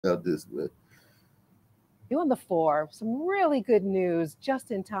About this, man. You on the four, some really good news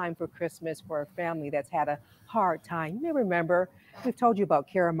just in time for Christmas for a family that's had a hard time. You may remember we've told you about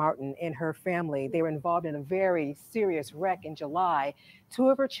Kara Martin and her family. They were involved in a very serious wreck in July. Two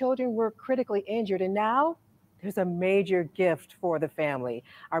of her children were critically injured, and now there's a major gift for the family.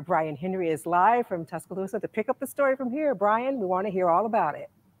 Our Brian Henry is live from Tuscaloosa to pick up the story from here. Brian, we want to hear all about it.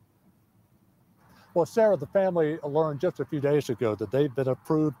 Well, Sarah, the family learned just a few days ago that they've been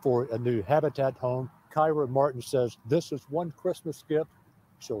approved for a new Habitat home. Kyra Martin says this is one Christmas gift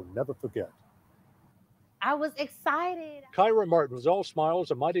she'll never forget. I was excited. Kyra Martin was all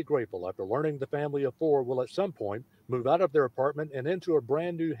smiles and mighty grateful after learning the family of four will at some point move out of their apartment and into a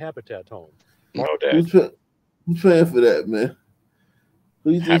brand new Habitat home. No, Dad. Who's paying for that, man?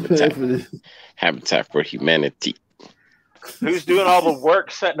 Who's paying Habitat. for this? Habitat for Humanity. Who's doing all the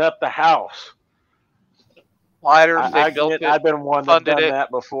work setting up the house? Sliders, they I built get, it, I've been one that's funded done it.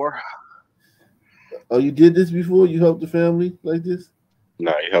 that before. Oh, you did this before? You helped the family like this?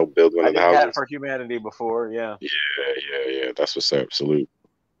 No, you helped build one I of did the that houses. for humanity before, yeah. Yeah. That's what's up. Salute.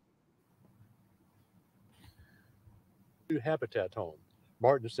 New Habitat home.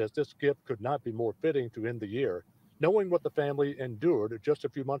 Martin says this gift could not be more fitting to end the year, knowing what the family endured just a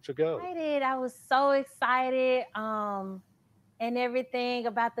few months ago. I was so excited and everything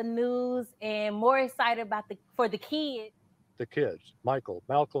about the news, and more excited about for the kids. The kids, Michael,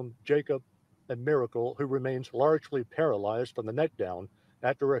 Malcolm, Jacob, and Miracle, who remains largely paralyzed from the neck down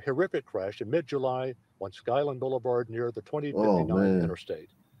after a horrific crash in mid-July on Skyland Boulevard near the 2059 interstate.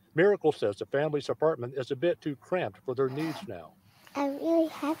 Miracle says the family's apartment is a bit too cramped for their needs now. I'm really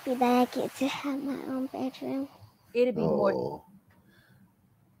happy that I get to have my own bedroom. It'll be more.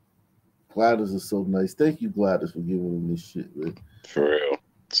 Gladys is so nice. Thank you, Gladys, for giving them this shit, man. For real.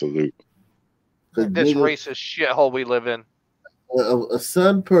 Salute. This racist shithole we live in. A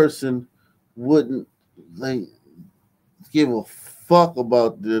Sun person wouldn't like give a fuck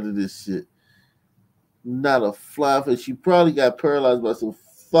about this shit. Not a fly. She probably got paralyzed by some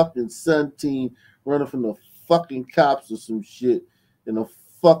fucking Sun team running from the fucking cops or some shit in a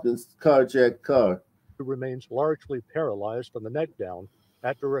fucking carjacked car. Who remains largely paralyzed from the neck down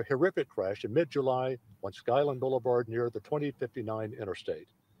after a horrific crash in mid-July on Skyland Boulevard near the 2059 interstate.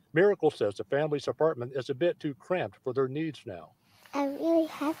 Miracle says the family's apartment is a bit too cramped for their needs now. I'm really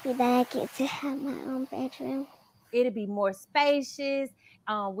happy that I get to have my own bedroom. It'll be more spacious,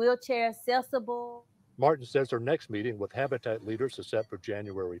 wheelchair accessible. Martin says their next meeting with Habitat leaders is set for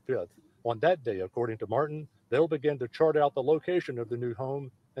January 5th. On that day, according to Martin, they'll begin to chart out the location of the new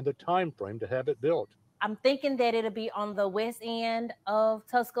home and the time frame to have it built. I'm thinking that it'll be on the west end of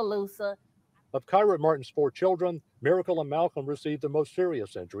Tuscaloosa. Of Kyra Martin's four children, Miracle and Malcolm received the most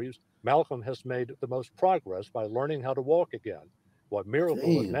serious injuries. Malcolm has made the most progress by learning how to walk again, while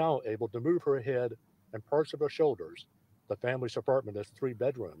Miracle is now able to move her head and parts of her shoulders. The family's apartment has 3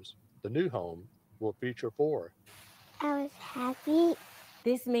 bedrooms. The new home will feature 4. I was happy.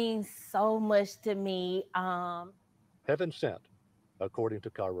 This means so much to me. Heaven sent, according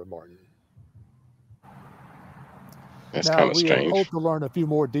to Kyra Martin. That's kind of strange. We hope to learn a few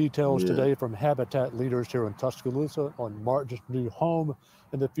more details today from Habitat leaders here in Tuscaloosa on Martin's new home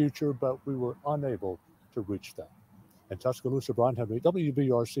in the future, but we were unable to reach them. In Tuscaloosa, Brian Henry,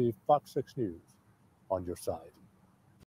 WBRC, Fox 6 News, on your side.